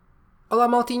Olá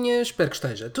maltinha, espero que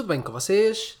esteja tudo bem com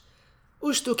vocês.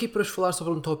 Hoje estou aqui para vos falar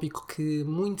sobre um tópico que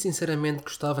muito sinceramente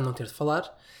gostava de não ter de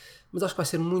falar, mas acho que vai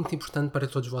ser muito importante para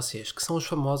todos vocês, que são os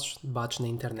famosos debates na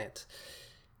internet.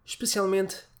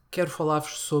 Especialmente quero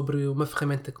falar-vos sobre uma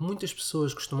ferramenta que muitas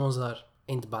pessoas costumam usar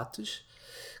em debates,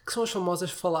 que são as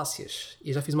famosas falácias.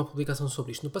 E já fiz uma publicação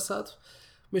sobre isto no passado,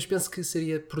 mas penso que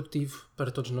seria produtivo para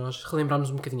todos nós relembrarmos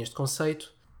um bocadinho este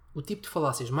conceito, o tipo de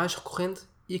falácias mais recorrente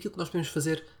e aquilo que nós podemos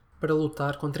fazer para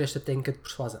lutar contra esta técnica de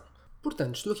persuasão.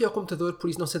 Portanto, estou aqui ao computador, por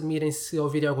isso não se admirem se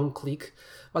ouvirem algum clique.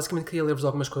 Basicamente queria ler-vos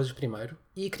algumas coisas primeiro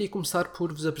e queria começar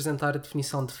por vos apresentar a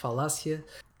definição de falácia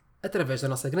através da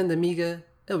nossa grande amiga,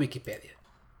 a Wikipédia.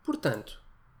 Portanto,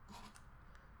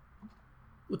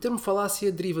 o termo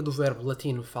falácia deriva do verbo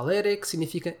latino falere, que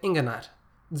significa enganar.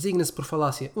 Designa-se por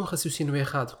falácia um raciocínio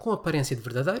errado com aparência de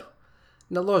verdadeiro.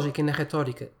 Na lógica e na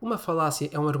retórica, uma falácia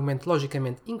é um argumento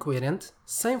logicamente incoerente,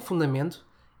 sem fundamento,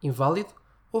 inválido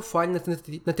ou falho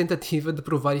na tentativa de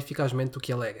provar eficazmente o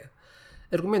que alega.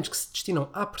 Argumentos que se destinam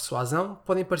à persuasão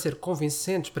podem parecer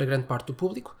convincentes para grande parte do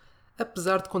público,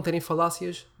 apesar de conterem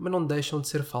falácias, mas não deixam de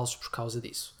ser falsos por causa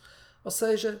disso. Ou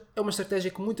seja, é uma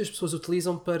estratégia que muitas pessoas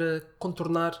utilizam para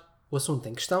contornar o assunto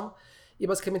em questão e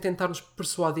basicamente tentar-nos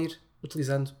persuadir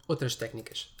utilizando outras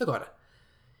técnicas. Agora,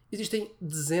 existem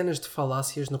dezenas de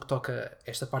falácias no que toca a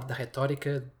esta parte da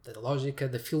retórica, da lógica,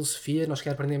 da filosofia. Nós que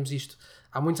aprendemos isto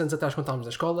há muitos anos atrás quando estávamos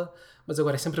na escola, mas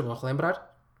agora é sempre bom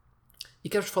relembrar. E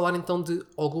quero-vos falar então de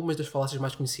algumas das falácias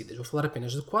mais conhecidas. Vou falar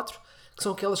apenas de 4, que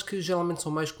são aquelas que geralmente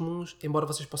são mais comuns, embora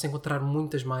vocês possam encontrar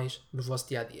muitas mais no vosso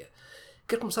dia-a-dia.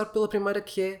 Quero começar pela primeira,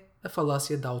 que é a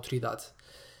falácia da autoridade.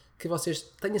 Que vocês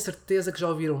tenho a certeza que já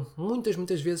ouviram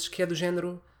muitas vezes, que é do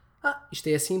género: isto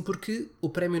é assim porque o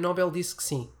Prémio Nobel disse que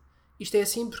sim. Isto é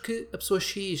assim porque a pessoa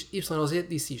X, Y ou Z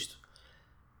disse isto.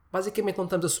 Basicamente não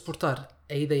estamos a suportar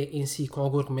a ideia em si com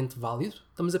algum argumento válido,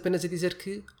 estamos apenas a dizer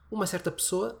que uma certa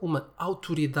pessoa, uma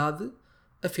autoridade,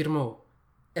 afirmou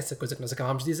essa coisa que nós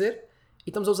acabámos de dizer e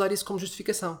estamos a usar isso como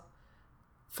justificação.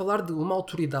 Falar de uma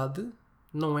autoridade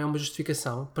não é uma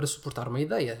justificação para suportar uma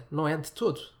ideia, não é de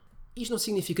todo. Isto não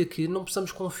significa que não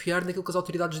possamos confiar naquilo que as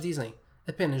autoridades dizem.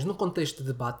 Apenas no contexto de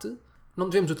debate, não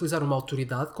devemos utilizar uma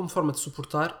autoridade como forma de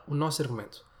suportar o nosso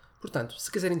argumento. Portanto,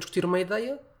 se quiserem discutir uma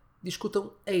ideia,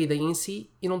 discutam a ideia em si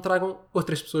e não tragam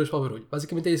outras pessoas para o barulho.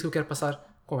 Basicamente é isso que eu quero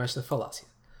passar com esta falácia.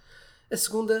 A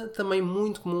segunda, também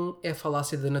muito comum, é a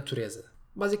falácia da natureza.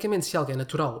 Basicamente, se algo é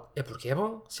natural é porque é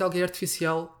bom, se algo é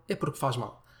artificial é porque faz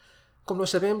mal. Como nós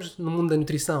sabemos, no mundo da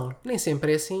nutrição nem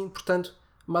sempre é assim, portanto,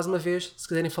 mais uma vez, se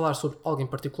quiserem falar sobre algo em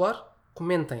particular,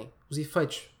 comentem os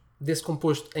efeitos desse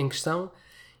composto em questão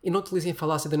e não utilizem a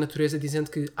falácia da natureza dizendo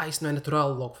que isso não é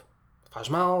natural, logo faz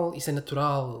mal, isso é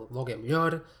natural, logo é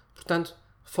melhor. Portanto,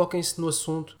 foquem-se no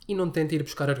assunto e não tentem ir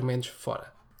buscar argumentos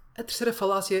fora. A terceira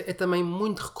falácia é também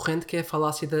muito recorrente, que é a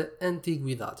falácia da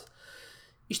antiguidade.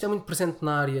 Isto é muito presente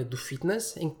na área do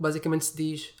fitness, em que basicamente se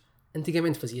diz: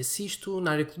 antigamente fazia-se isto,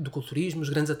 na área do culturismo os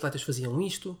grandes atletas faziam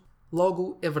isto,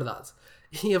 logo é verdade.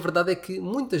 E a verdade é que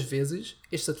muitas vezes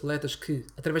estes atletas que,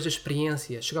 através da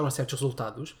experiência, chegaram a certos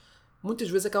resultados, muitas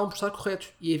vezes acabam por estar corretos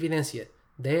e a evidência,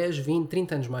 10, 20,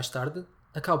 30 anos mais tarde,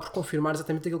 acaba por confirmar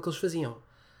exatamente aquilo que eles faziam.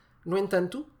 No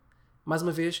entanto, mais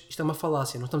uma vez, isto é uma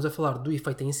falácia. Não estamos a falar do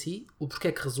efeito em si, o porquê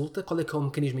é que resulta, qual é que é o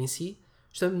mecanismo em si.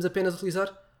 Estamos apenas a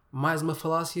utilizar mais uma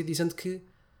falácia dizendo que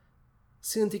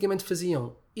se antigamente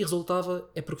faziam e resultava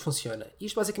é porque funciona.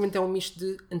 Isto basicamente é um misto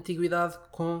de antiguidade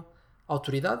com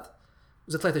autoridade.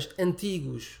 Os atletas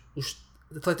antigos, os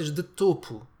atletas de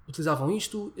topo, utilizavam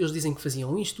isto, eles dizem que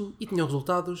faziam isto e tinham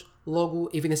resultados, logo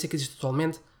a evidência que existe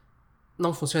atualmente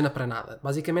não funciona para nada.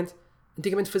 Basicamente,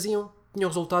 antigamente faziam, tinham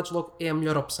resultados, logo é a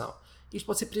melhor opção. Isto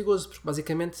pode ser perigoso, porque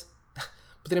basicamente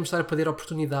poderemos estar a perder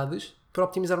oportunidades para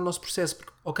optimizar o nosso processo,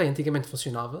 porque, ok, antigamente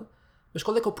funcionava, mas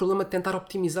qual é que é o problema de tentar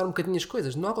optimizar um bocadinho as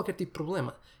coisas? Não há qualquer tipo de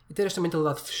problema. E ter esta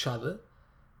mentalidade fechada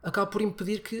acaba por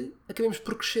impedir que acabemos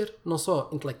por crescer, não só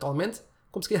intelectualmente,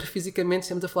 como se calhar fisicamente, se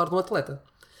estamos a falar de um atleta.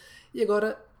 E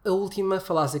agora, a última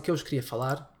falácia que eu vos queria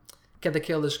falar, que é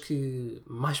daquelas que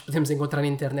mais podemos encontrar na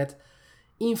internet,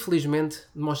 infelizmente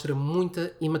demonstra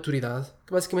muita imaturidade,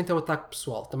 que basicamente é um ataque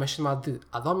pessoal, também chamado de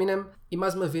ad hominem, e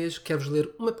mais uma vez quero-vos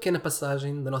ler uma pequena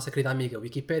passagem da nossa querida amiga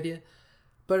Wikipédia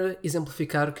para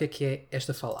exemplificar o que é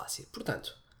esta falácia.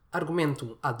 Portanto,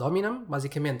 argumentum ad hominem,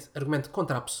 basicamente argumento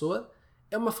contra a pessoa,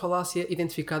 é uma falácia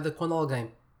identificada quando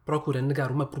alguém procura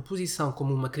negar uma proposição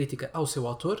como uma crítica ao seu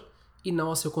autor e não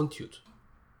ao seu conteúdo.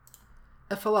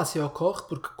 A falácia ocorre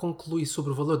porque conclui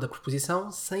sobre o valor da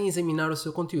proposição sem examinar o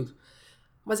seu conteúdo.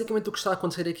 Basicamente o que está a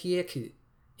acontecer aqui é que,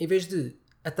 em vez de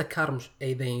atacarmos a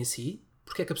ideia em si,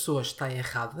 porque é que a pessoa está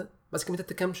errada, Basicamente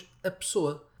atacamos a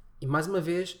pessoa. E mais uma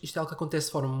vez, isto é algo que acontece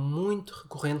de forma muito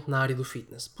recorrente na área do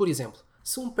fitness. Por exemplo,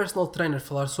 se um personal trainer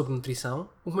falar sobre nutrição,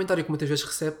 um comentário que muitas vezes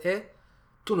recebe é: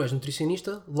 tu não és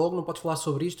nutricionista, logo não podes falar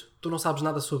sobre isto, tu não sabes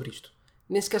nada sobre isto.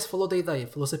 Nem sequer se falou da ideia,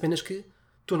 falou-se apenas que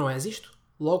tu não és isto,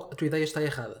 logo a tua ideia está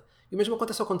errada. E o mesmo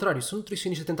acontece ao contrário. Se um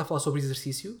nutricionista tenta falar sobre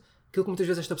exercício, aquilo que muitas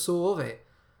vezes esta pessoa ouve é: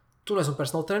 tu não és um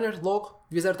personal trainer, logo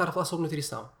devias estar a falar sobre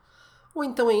nutrição. Ou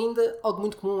então ainda, algo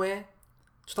muito comum é: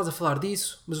 tu estás a falar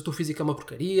disso, mas o teu físico é uma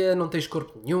porcaria, não tens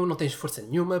corpo nenhum, não tens força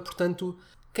nenhuma, portanto,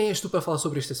 quem és tu para falar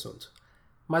sobre este assunto?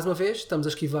 Mais uma vez, estamos a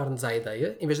esquivar-nos à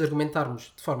ideia, em vez de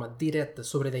argumentarmos de forma direta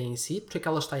sobre a ideia em si, porque é que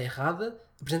ela está errada,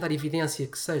 apresentar evidência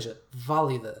que seja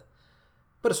válida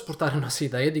para suportar a nossa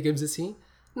ideia, digamos assim.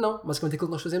 Não, basicamente aquilo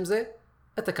que nós fazemos é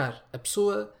atacar a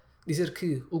pessoa, dizer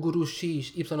que o guru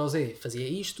X, Y ou Z fazia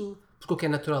isto, porque o que é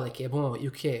natural é que é bom e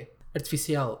o que é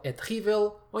artificial é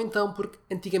terrível, ou então porque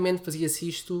antigamente fazia-se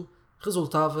isto,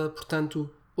 resultava, portanto,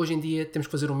 hoje em dia temos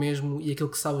que fazer o mesmo e aquilo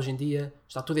que se sabe hoje em dia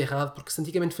está tudo errado, porque se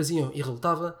antigamente faziam e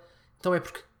resultava, então é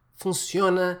porque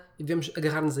funciona e devemos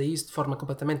agarrar-nos a isso de forma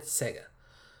completamente cega.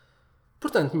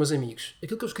 Portanto, meus amigos,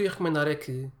 aquilo que eu vos queria recomendar é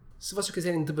que, se vocês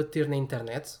quiserem debater na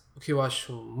internet, o que eu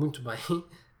acho muito bem,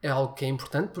 é algo que é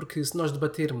importante, porque se nós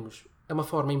debatermos é uma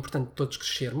forma importante de todos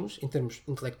crescermos, em termos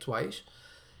intelectuais.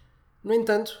 No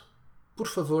entanto, por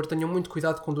favor, tenham muito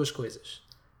cuidado com duas coisas.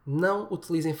 Não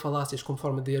utilizem falácias como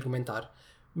forma de argumentar.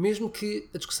 Mesmo que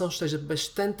a discussão esteja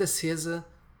bastante acesa,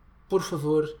 por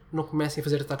favor, não comecem a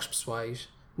fazer ataques pessoais,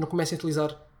 não comecem a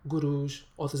utilizar gurus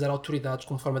ou a utilizar autoridades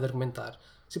como forma de argumentar.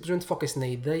 Simplesmente foquem-se na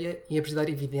ideia e em apresentar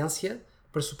evidência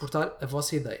para suportar a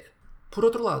vossa ideia. Por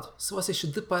outro lado, se vocês se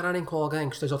depararem com alguém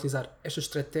que esteja a utilizar estas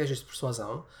estratégias de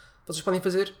persuasão, vocês podem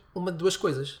fazer uma de duas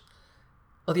coisas.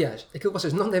 Aliás, aquilo que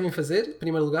vocês não devem fazer, em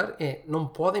primeiro lugar, é não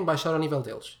podem baixar ao nível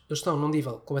deles. Eles estão num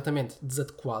nível completamente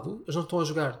desadequado, eles não estão a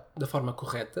jogar da forma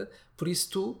correta, por isso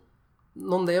tu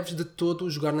não deves de todo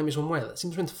jogar na mesma moeda.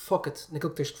 Simplesmente foca-te naquilo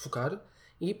que tens que focar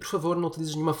e, por favor, não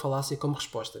utilizes nenhuma falácia como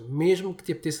resposta. Mesmo que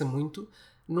te apeteça muito,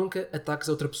 nunca ataques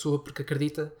a outra pessoa porque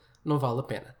acredita, não vale a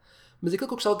pena. Mas aquilo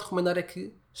que eu gostava de recomendar é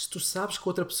que, se tu sabes que a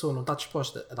outra pessoa não está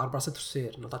disposta a dar o braço a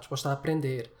torcer, não está disposta a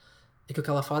aprender, aquilo que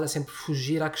ela faz é sempre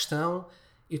fugir à questão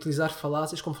e utilizar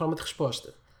falácias como forma de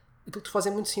resposta. Aquilo que tu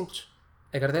fazes é muito simples.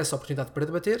 Agradece a oportunidade para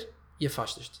debater e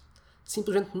afastas-te.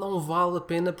 Simplesmente não vale a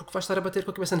pena porque vais estar a bater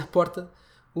com a cabeça na porta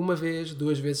uma vez,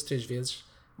 duas vezes, três vezes.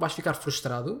 Vais ficar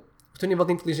frustrado, o teu nível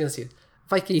de inteligência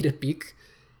vai cair a pique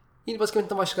e basicamente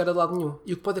não vais chegar a lado nenhum.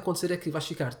 E o que pode acontecer é que vais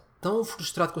ficar tão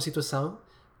frustrado com a situação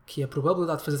que a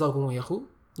probabilidade de fazeres algum erro,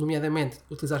 nomeadamente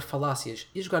utilizar falácias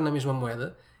e jogar na mesma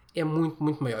moeda, é muito,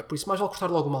 muito maior. Por isso, mais vale cortar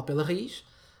logo o mal pela raiz,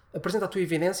 apresenta a tua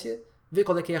evidência, vê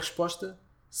qual é que é a resposta.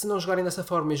 Se não jogarem dessa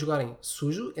forma e jogarem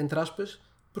sujo, entre aspas,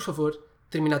 por favor,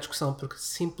 termina a discussão porque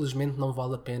simplesmente não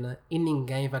vale a pena e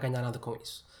ninguém vai ganhar nada com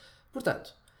isso.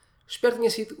 Portanto, espero que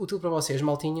tenha sido útil para vocês,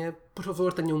 maltinha. Por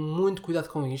favor, tenham muito cuidado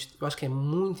com isto. Eu acho que é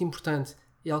muito importante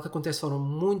e é algo que acontece de forma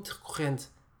muito recorrente,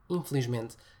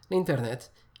 infelizmente, na internet.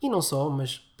 E não só,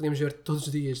 mas podemos ver todos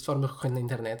os dias de forma recorrente na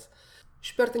internet.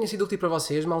 Espero que tenha sido útil para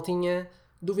vocês, maltinha.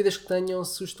 Dúvidas que tenham,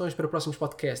 sugestões para próximos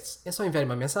podcasts, é só enviar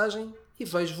uma mensagem e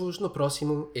vejo-vos no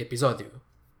próximo episódio.